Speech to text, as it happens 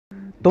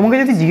তোমাকে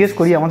যদি জিজ্ঞেস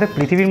করি আমাদের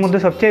পৃথিবীর মধ্যে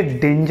সবচেয়ে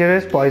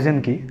ডেঞ্জারাস পয়জন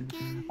কি,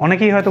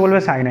 অনেকেই হয়তো বলবে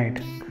সাইনাইড।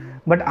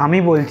 বাট আমি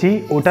বলছি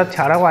ওটা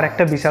ছাড়াও আর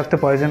একটা বিষাক্ত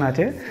পয়জন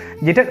আছে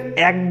যেটা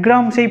 1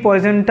 গ্রাম সেই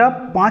পয়জনটা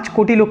 5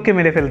 কোটি লোককে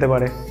মেরে ফেলতে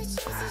পারে।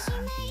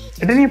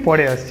 এটা নিয়ে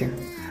পরে আসছি।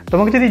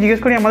 তোমাকে যদি জিজ্ঞেস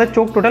করি আমাদের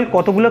চোখ টোটাল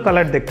কতগুলো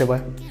কালার দেখতে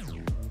পায়,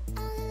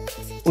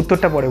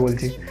 উত্তরটা পরে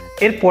বলছি।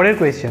 এর পরের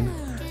কোয়েশ্চেন,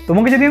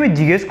 তোমাকে যদি আমি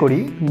জিজ্ঞেস করি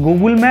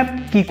গুগল ম্যাপ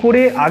কী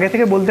করে আগে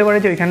থেকে বলতে পারে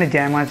যে ওইখানে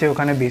জ্যাম আছে,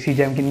 ওখানে বেশি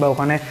জ্যাম, কিংবা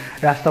ওখানে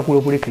রাস্তা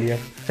পুরোপুরি ক্লিয়ার,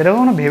 সেটা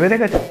কখনো ভেবে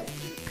দেখেছো?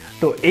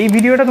 তো এই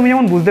ভিডিওটা তুমি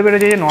যেমন বুঝতে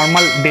পেরেছো যে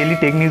নর্মাল ডেইলি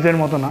টেক নিউজের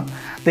মতো না।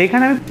 তো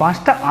এখানে আমি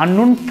 5টা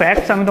আননোন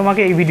ফ্যাক্টস আমি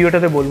তোমাকে এই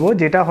ভিডিওটাতে বলবো,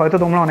 যেটা হয়তো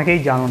তোমরা অনেকেই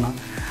জানো না।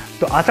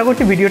 তো আশা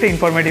করছি ভিডিওটা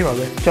ইনফরমেটিভ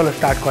হবে। চলো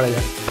স্টার্ট করা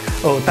যাক।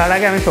 তার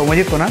আগে আমি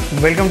সৌম্যজিৎ কোনা,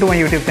 welcome to my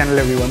YouTube channel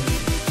everyone.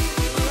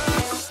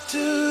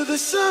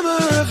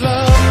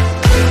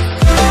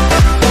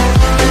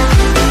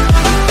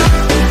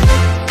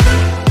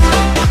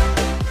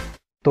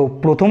 তো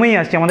প্রথমেই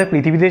আসছে আমাদের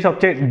পৃথিবীতে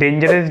সবচেয়ে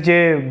ডেঞ্জারাস যে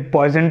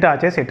পয়জনটা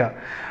আছে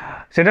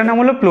সেটার নাম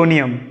হলো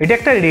প্লোনিয়াম। এটা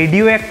একটা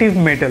রেডিও অ্যাক্টিভ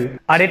মেটাল,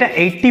 আর এটা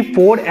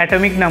 84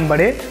 অ্যাটমিক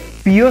নাম্বারে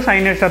পিও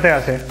সাইনের সাথে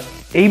আসে।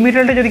 এই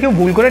মেটালটা যদি কেউ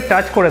ভুল করে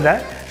টাচ করে দেয়,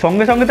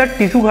 সঙ্গে সঙ্গে তার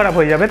টিস্যু খারাপ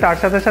হয়ে যাবে, তার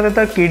সাথে সাথে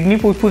তার কিডনি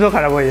ফুসফুসও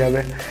খারাপ হয়ে যাবে।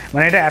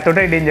 মানে এটা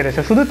এতটাই ডেঞ্জারাস।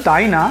 শুধু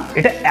তাই না,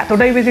 এটা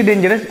এতটাই বেশি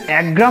ডেঞ্জারাস,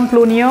 1 গ্রাম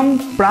প্লোনিয়াম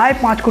প্রায়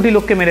 5 কোটি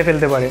লোককে মেরে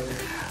ফেলতে পারে।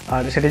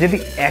 আর সেটা যদি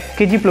 1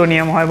 কেজি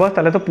প্লোনিয়াম হয় বস,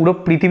 তাহলে তো পুরো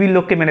পৃথিবীর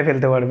লোককে মেরে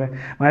ফেলতে পারবে।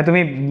 মানে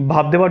তুমি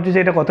ভাবতে পারছো যে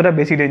এটা কতটা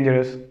বেশি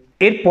ডেঞ্জারাস।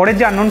 এর পরের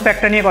যে আননোন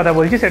ফ্যাক্টটা নিয়ে কথা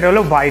বলছি সেটা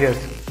হলো ভাইরাস।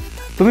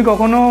 তুমি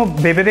কখনো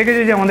ভেবে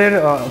দেখেছো যে আমাদের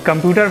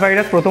কম্পিউটার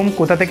ভাইরাস প্রথম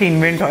কোথা থেকে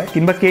ইনভেন্ট হয়,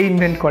 কিংবা কে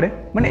ইনভেন্ট করে?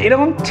 মানে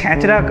এরকম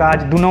ছ্যাঁচড়া কাজ,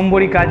 2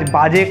 নম্বরই কাজ,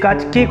 বাজে কাজ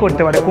কে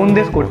করতে পারে, কোন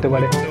দেশ করতে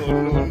পারে?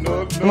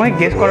 তোমাকে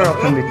গেস করার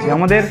অপশন দিচ্ছি,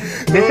 আমাদের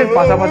দেশের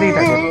পাশাপাশিই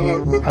থাকে।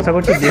 আশা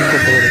করছি গেস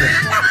করতে পেরেছো।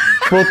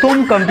 প্রথম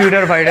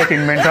কম্পিউটার ভাইরাস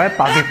ইনভেন্ট হয়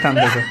পাকিস্তান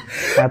থেকে।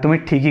 তুমি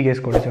ঠিকই গেস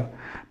করেছো।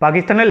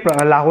 পাকিস্তানের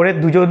লাহোরের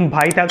 2জন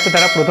ভাই থাকতো,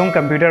 তারা প্রথম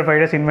কম্পিউটার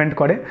ভাইরাস ইনভেন্ট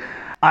করে।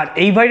 আর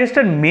এই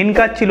ভাইরাসটার মেন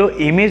কাজ ছিল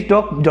MS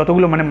ডক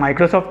যতগুলো, মানে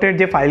মাইক্রোসফটের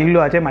যে ফাইলগুলো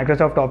আছে,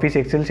 মাইক্রোসফট অফিস,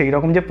 এক্সেল, সেই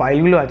রকম যে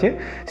ফাইলগুলো আছে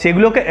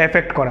সেগুলোকে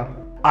এফেক্ট করা।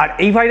 আর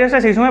এই ভাইরাসটা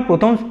সেই সময়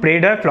প্রথম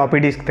স্প্রেড হয় ফ্লপি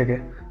ডিস্ক থেকে।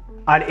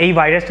 আর এই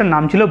ভাইরাসটার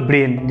নাম ছিল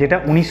ব্রেন, যেটা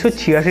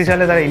 1986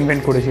 সালে তারা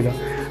ইনভেন্ট করেছিল।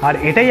 আর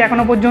এটাই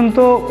এখনও পর্যন্ত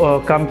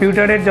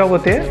কম্পিউটারের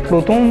জগতে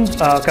প্রথম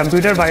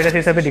কম্পিউটার ভাইরাস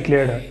হিসাবে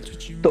ডিক্লেয়ার্ড হয়।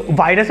 তো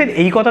ভাইরাসের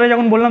এই কথাটা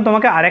যখন বললাম,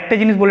 তোমাকে আরেকটা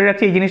জিনিস বলে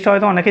রাখছি, এই জিনিসটা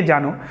হয়তো অনেকে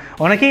জানো,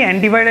 অনেকেই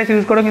অ্যান্টিভাইরাস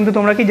ইউজ করো, কিন্তু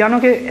তোমরা কি জানো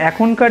যে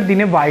এখনকার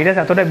দিনে ভাইরাস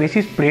এতটা বেশি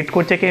স্প্রেড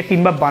করছে কে,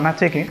 কিংবা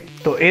বানাচ্ছে কে?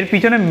 তো এর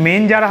পিছনে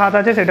মেন যারা হাত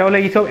আছে সেটা হলো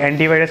এইসব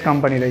অ্যান্টিভাইরাস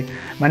কোম্পানিরাই।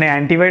 মানে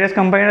অ্যান্টিভাইরাস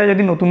কোম্পানিরা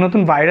যদি নতুন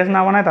নতুন ভাইরাস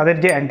না বানায়, তাদের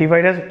যে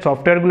অ্যান্টিভাইরাস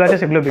সফটওয়্যারগুলো আছে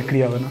সেগুলো বিক্রি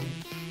হবে না।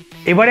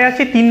 এবারে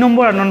আসছি 3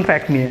 নম্বর আননোন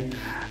ফ্যাক্ট নিয়ে।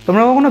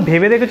 তোমরা কখনো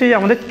ভেবে দেখেছো যে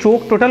আমাদের চোখ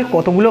টোটাল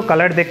কতগুলো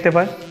কালার দেখতে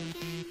পায়?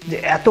 যে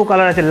এত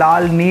কালার আছে,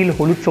 লাল, নীল,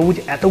 হলুদ, সবুজ,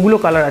 এতগুলো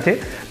কালার আছে,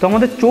 তো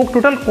আমাদের চোখ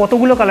টোটাল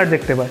কতগুলো কালার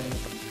দেখতে পায়?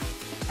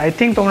 আই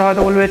থিঙ্ক তোমরা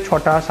হয়তো বলবে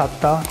 6টা,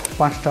 7টা,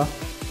 5টা,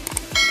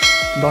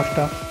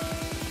 10টা।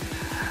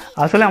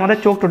 আসলে আমাদের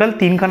চোখ টোটাল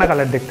 3খানা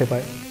কালার দেখতে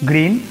পায়,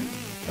 গ্রিন,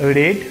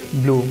 রেড,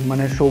 ব্লু,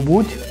 মানে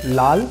সবুজ,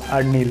 লাল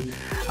আর নীল।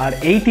 আর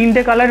এই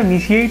 3টে কালার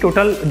মিশিয়েই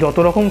টোটাল যত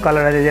রকম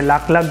কালার আছে, যে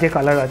লাখ লাখ যে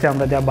কালার আছে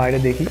আমরা যা বাইরে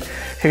দেখি,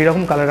 সেই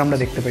রকম কালার আমরা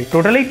দেখতে পাই।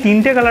 টোটাল এই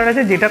 3টে কালার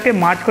আছে, যেটাকে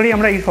মার্চ করেই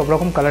আমরা এই সব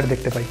রকম কালার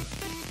দেখতে পাই।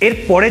 এর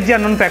পরের যে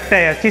আননোন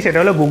ফ্যাক্টটায় আসছি সেটা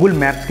হলো গুগল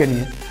ম্যাপসকে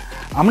নিয়ে।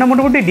 আমরা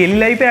মোটামুটি ডেলি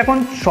লাইফে এখন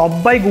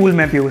সবাই গুগল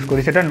ম্যাপ ইউজ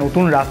করি, সেটা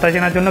নতুন রাস্তা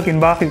চেনার জন্য,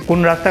 কিংবা কোন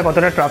রাস্তায়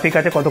কতটা ট্রাফিক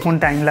আছে, কতক্ষণ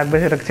টাইম লাগবে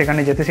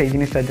সেখানে যেতে, সেই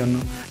জিনিসটার জন্য।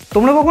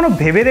 তোমরা কখনো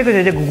ভেবে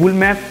দেখেছো যে গুগল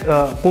ম্যাপ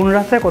কোন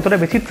রাস্তায় কতটা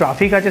বেশি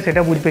ট্রাফিক আছে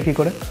সেটা বুঝবে কী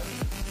করে?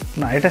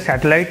 না, এটা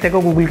স্যাটেলাইট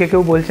থেকেও গুগলকে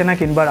কেউ বলছে না,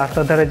 কিংবা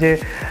রাস্তার ধারে যে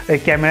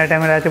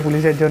ক্যামেরা আছে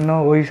পুলিশের জন্য,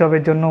 ওই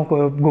সবের জন্য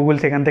গুগল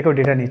সেখান থেকেও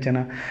ডেটা নিচ্ছে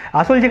না।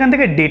 আসল যেখান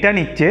থেকে ডেটা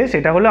নিচ্ছে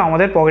সেটা হলো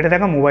আমাদের পকেটে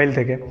থাকা মোবাইল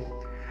থেকে।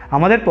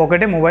 আমাদের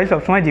পকেটে মোবাইল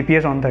সবসময়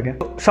GPS অন থাকে।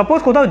 সাপোজ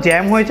কোথাও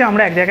জ্যাম হয়েছে,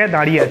 আমরা এক জায়গায়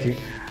দাঁড়িয়ে আছি,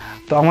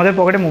 তো আমাদের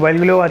পকেটে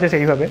মোবাইলগুলোও আছে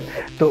সেইভাবে।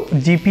 তো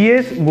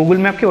GPS গুগল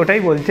ম্যাপকে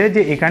ওটাই বলছে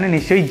যে এখানে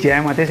নিশ্চয়ই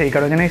জ্যাম আছে, সেই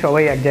কারণেই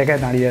সবাই এক জায়গায়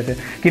দাঁড়িয়ে আছে,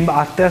 কিংবা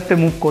আস্তে আস্তে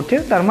মুভ করছে,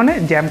 তার মানে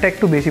জ্যামটা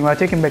একটু বেশি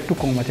আছে কিংবা একটু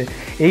কম আছে।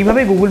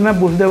 এইভাবেই গুগল ম্যাপ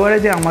বুঝতে পারে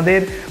যে আমাদের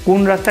কোন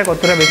রাস্তায়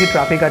কতটা বেশি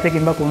ট্রাফিক আছে,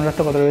 কিংবা কোন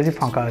রাস্তায় কতটা বেশি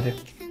ফাঁকা আছে।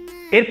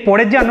 এর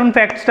পরের যে আননোন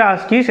ফ্যাক্টসটা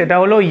আসছি সেটা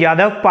হলো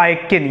যাদব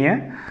পায়েককে নিয়ে।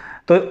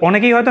 তো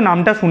অনেকেই হয়তো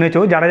নামটা শুনেছো,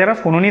 যারা যারা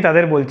শোনোনি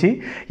তাদের বলছি,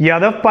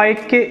 যাদব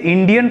পায়েককে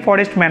ইন্ডিয়ান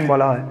ফরেস্ট ম্যান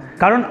বলা হয়,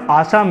 কারণ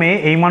আসামে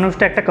এই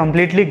মানুষটা একটা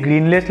কমপ্লিটলি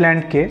গ্রিনলেস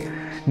ল্যান্ডকে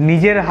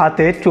নিজের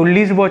হাতে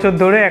 40 বছর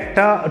ধরে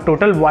একটা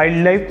টোটাল ওয়াইল্ড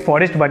লাইফ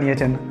ফরেস্ট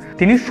বানিয়েছেন।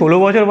 তিনি 16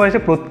 বছর বয়সে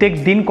প্রত্যেক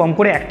দিন কম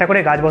করে একটা করে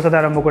গাছ বসাতে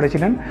আরম্ভ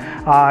করেছিলেন,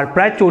 আর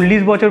প্রায়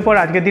 40 বছর পর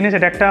আজকের দিনে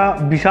সেটা একটা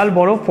বিশাল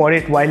বড়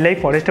ফরেস্ট, ওয়াইল্ড লাইফ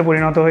ফরেস্টে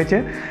পরিণত হয়েছে,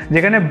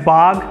 যেখানে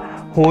বাঘ,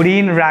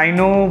 হরিণ,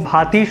 রাইনো,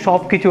 হাতি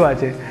সব কিছু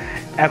আছে।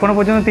 এখনও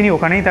পর্যন্ত তিনি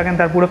ওখানেই থাকেন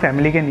তার পুরো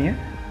ফ্যামিলিকে নিয়ে।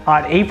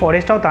 আর এই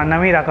ফরেস্টটাও তার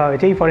নামেই রাখা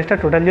হয়েছে। এই ফরেস্টটা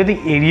টোটাল যদি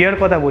এরিয়ার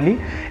কথা বলি,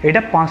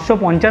 এটা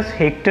 550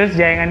 হেক্টরস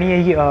জায়গা নিয়ে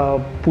এই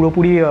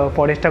পুরোপুরি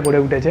ফরেস্টটা গড়ে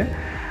উঠেছে,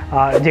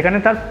 আর যেখানে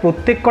তার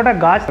প্রত্যেক কটা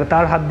গাছ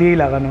তার হাত দিয়েই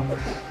লাগানো।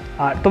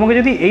 আর তোমাকে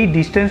যদি এই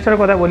ডিস্টেন্সটার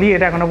কথা বলি,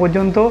 এটা এখনো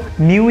পর্যন্ত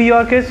নিউ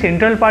ইয়র্কের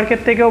সেন্ট্রাল পার্কের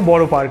থেকেও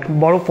বড় পার্ক,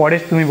 বড়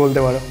ফরেস্ট তুমি বলতে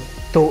পারো।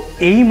 তো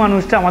এই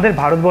মানুষটা আমাদের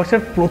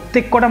ভারতবর্ষের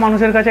প্রত্যেক কটা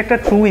মানুষের কাছে একটা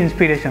ট্রু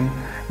ইন্সপিরেশন,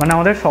 মানে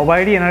আমাদের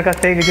সবাইরই এনার কাছ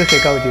থেকে কিছু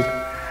শেখা উচিত।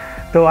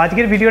 তো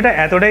আজকের ভিডিওটা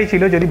এতটাই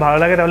ছিল। যদি ভালো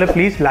লাগে তাহলে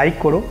প্লিজ লাইক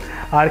করো,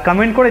 আর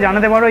কমেন্ট করে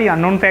জানাতে পারো এই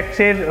আননোন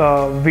ফ্যাক্টসের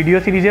ভিডিও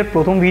সিরিজের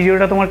প্রথম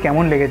ভিডিওটা তোমার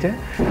কেমন লেগেছে।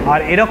 আর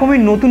এরকমই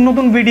নতুন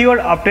নতুন ভিডিওর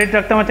আপডেট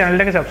রাখতে আমার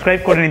চ্যানেলটাকে সাবস্ক্রাইব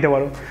করে নিতে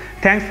পারো।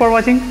 Thanks for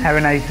watching, have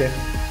a nice day.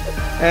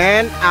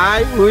 And I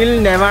will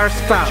never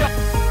stop.